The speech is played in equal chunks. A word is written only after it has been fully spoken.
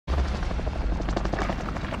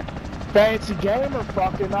Fancy Gamer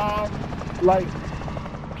fucking like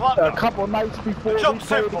Plunder. a couple nights before we played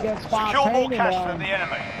Simple. against Secure more Fontaine cash than the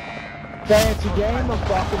and enemy. Fancy Gamer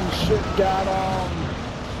fucking shit got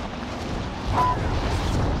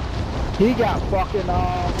he got fucking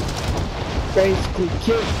basically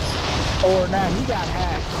kicked, or now he got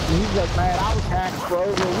hacked. And he's like, man, I was hacked for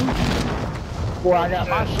over a week before I got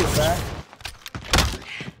my shit back.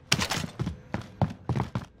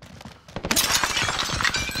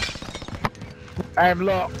 And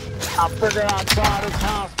look, I figured I'd try this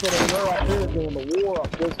hospital. They're up here doing the war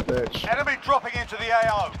up this bitch. Enemy dropping into the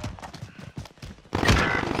AO.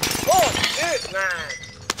 Oh shit, man.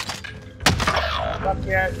 Fuck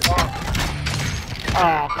yeah,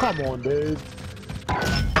 oh, come on, dude.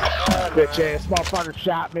 Bitch ass motherfucker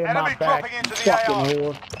shot me in Enemy my back. dropping into the Fucking AO.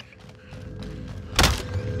 whore.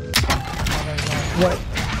 What?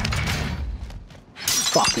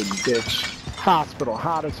 Fucking bitch. Hospital,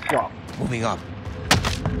 hot as fuck. Moving up.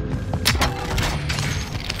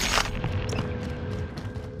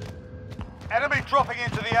 Enemy dropping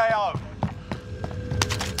into the AO.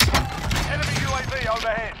 Enemy UAV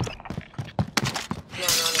overhead. No,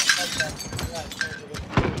 fuck that.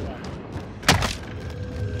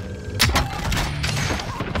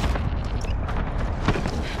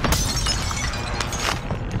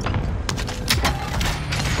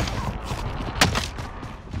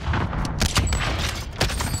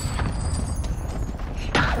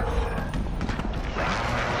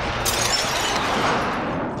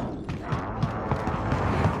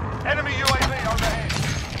 Enemy UAV overhead.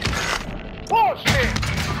 Bullshit!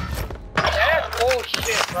 Yeah, that's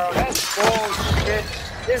bullshit, bro. That's bullshit.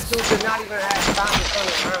 This dude did not even have time to turn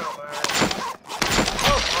around, man.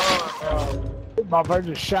 Come on, bro. This motherfucker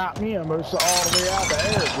just shot me almost all the way out the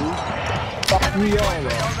air, dude. Fuck Enemy me all UAV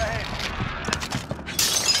up. overhead.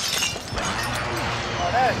 Oh,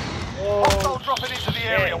 that's Hostile dropping into the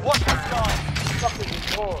area. Watch the sky. fucking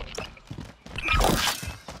bull.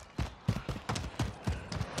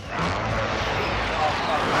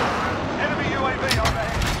 Enemy UAV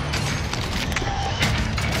overhead.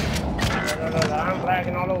 No, I'm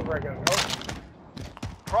lagging all over again, bro.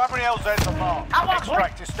 Primary LZ's are marked.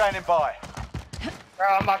 Extract is standing by. Bro,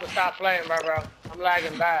 I'm about to stop playing, bro. I'm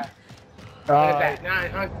lagging bad. Look at that,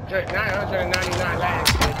 999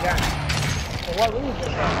 lags to the gun. For what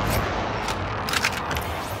reason, bro?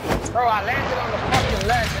 Bro, I landed on the fucking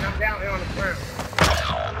ledge and I'm down here on the ground.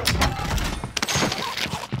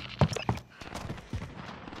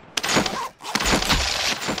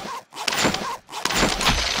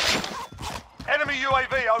 Enemy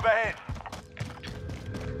UAV overhead.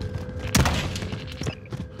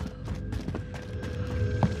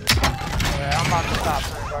 Yeah, I'm about to stop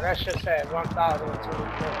playing, bro. That shit said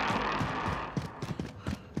 1,024.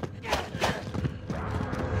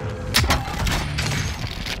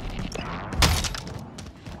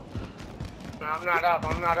 No, I'm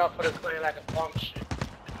not up for this playing like a bum shit. Look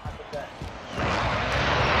at that.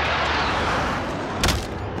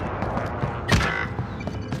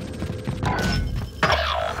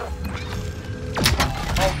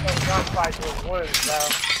 Hope some gunfight will win, bro.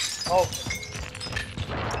 Hope.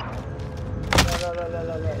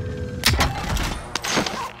 Look.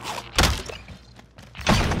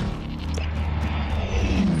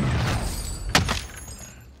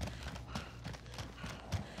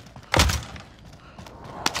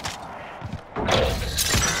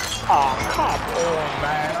 Oh, come on,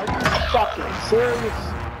 man. Are you fucking serious?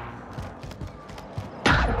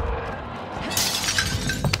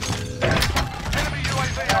 Enemy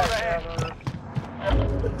UAV overhead.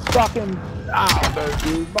 It's fucking, I don't know,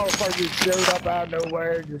 dude. Motherfucker just showed up out of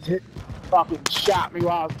nowhere and just fucking shot me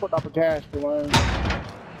while I was putting up a cash balloon.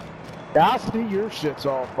 Yeah, I see your shit's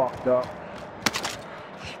all fucked up.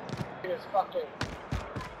 It's fucking.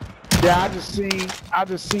 Yeah, I just seen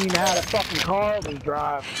how the fucking car was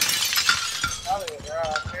driving. Telling you, bro. I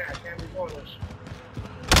can't be doing this.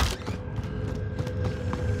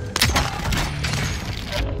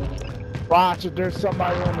 Watch it, there's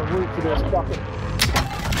somebody on the roof of this fucking.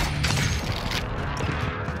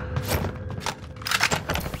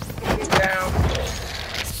 He's down.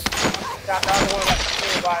 Got the other one like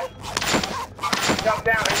a body. Jump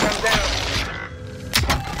down, he comes down.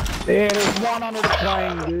 Yeah, there's one under the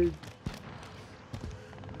plane, dude.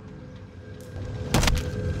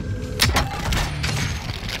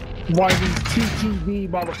 One of these TTV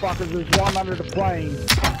motherfuckers, there's one under the plane.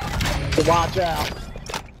 So watch out.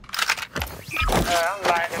 I'm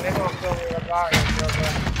lagging, they're gonna kill me regardless, bro.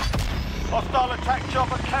 Hostile attack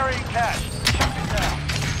chopper carrying cash. Shoot it down.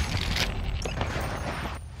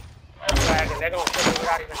 I'm lagging, they're gonna kill me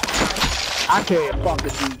without even trying. I can't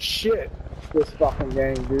fucking do shit this fucking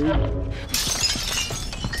game, dude.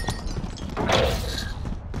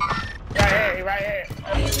 Right here.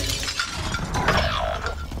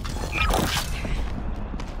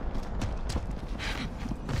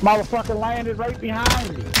 Motherfucker landed right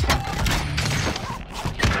behind me.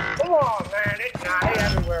 Come on, man. They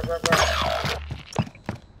everywhere, bro.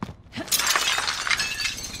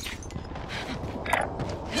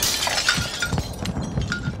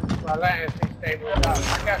 My land is stable up. I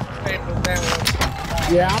got some stable down.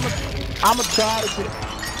 Yeah,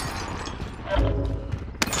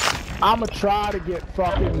 I'ma try to get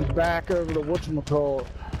fucking back over to whatchamacallit.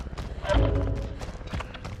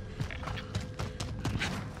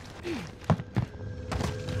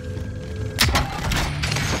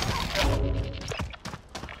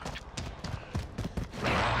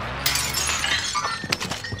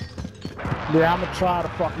 Yeah, I'm gonna try to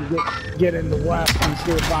fucking get in the west and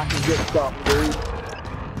see if I can get something, dude.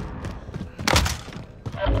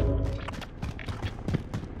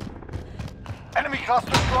 Enemy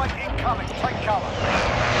cluster strike incoming. Take cover.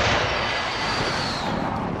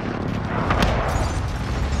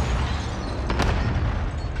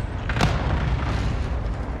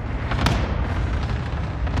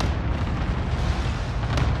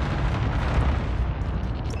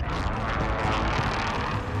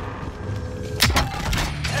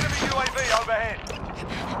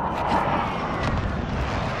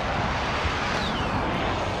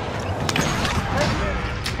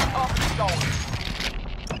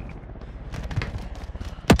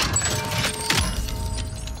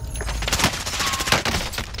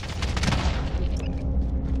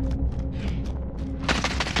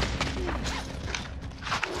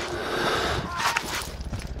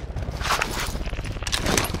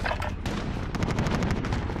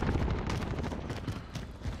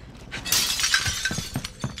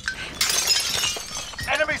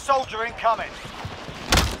 Enemy soldier incoming.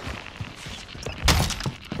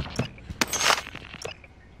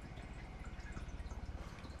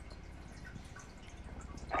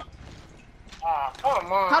 Ah,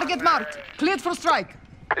 come on. Target marked. Cleared for strike.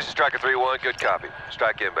 This is Striker 3-1. Good copy.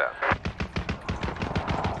 Strike inbound.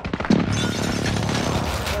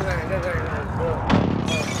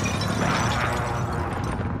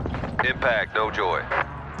 Impact, no joy.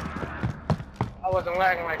 I wasn't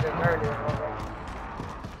lagging like this earlier.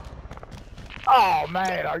 Oh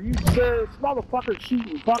man, are you serious? Motherfucker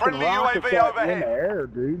shooting fucking Friendly rockets UAV at overhead. in the air,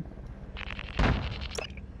 dude.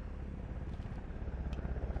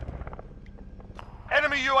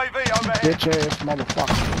 Enemy UAV overhead. Bitch ass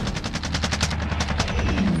motherfucker.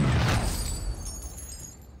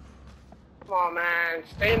 Come on, man.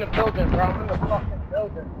 Stay in the building, bro. I'm in the fucking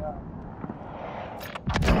building, bro.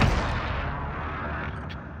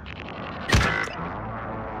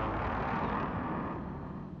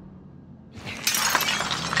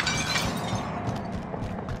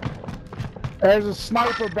 There's a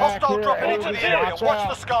sniper back Hostile here. dropping into Avis, the area. watch Watch out.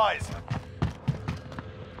 the skies.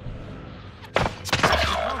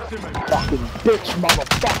 Fucking bitch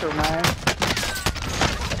motherfucker, man.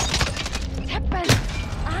 Teppen!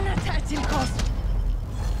 Anna ta'til kost.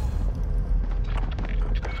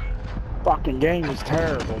 Fucking game is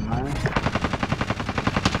terrible, man.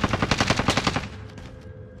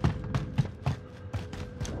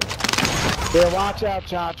 Yeah, watch out,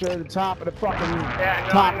 Chacho. The top of the fucking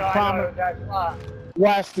top prominent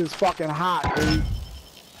west is fucking hot, dude.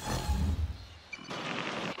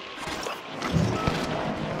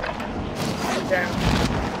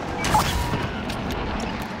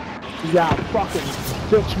 You got a fucking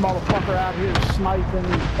bitch motherfucker out here sniping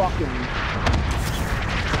and fucking.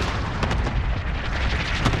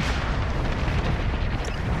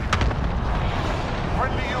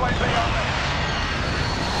 Friendly UAV overhead.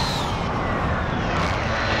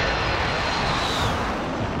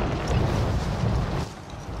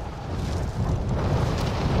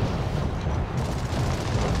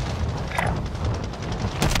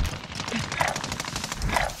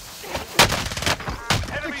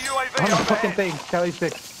 Enemy UAV On the fucking overhead. thing, Kelly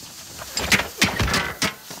 6.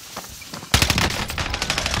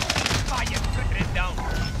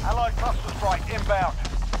 Allied cluster strike inbound.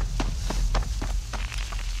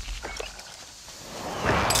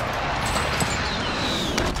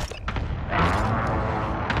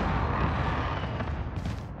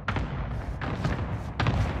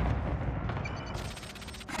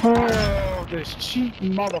 Oh, this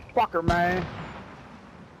cheating motherfucker, man.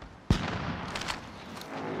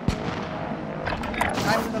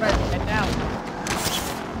 Right to the right. And now.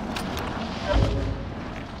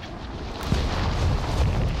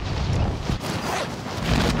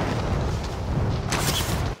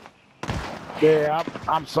 Yeah,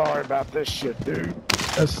 I'm sorry about this shit, dude.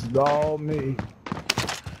 This is all me.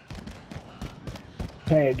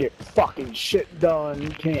 Can't get fucking shit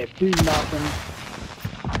done. Can't do nothing.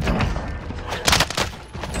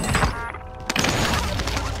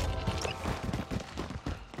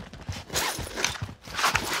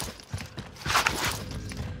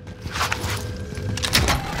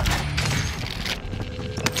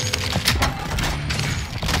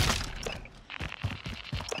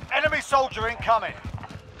 Enemy soldier incoming.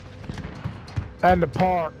 And the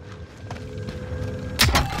park.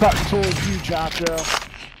 Cutting towards you, Chacho.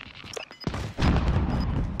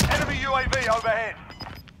 Enemy UAV overhead.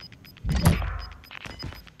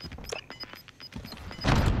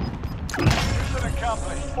 Mission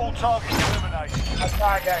accomplished. All targets eliminated. I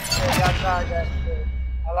tried that shit. Y'all tried that shit.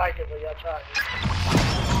 I like it, but y'all tried it.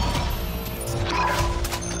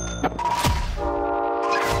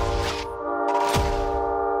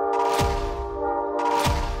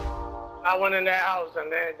 I went in that house and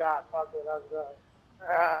then got fucked it. That's good.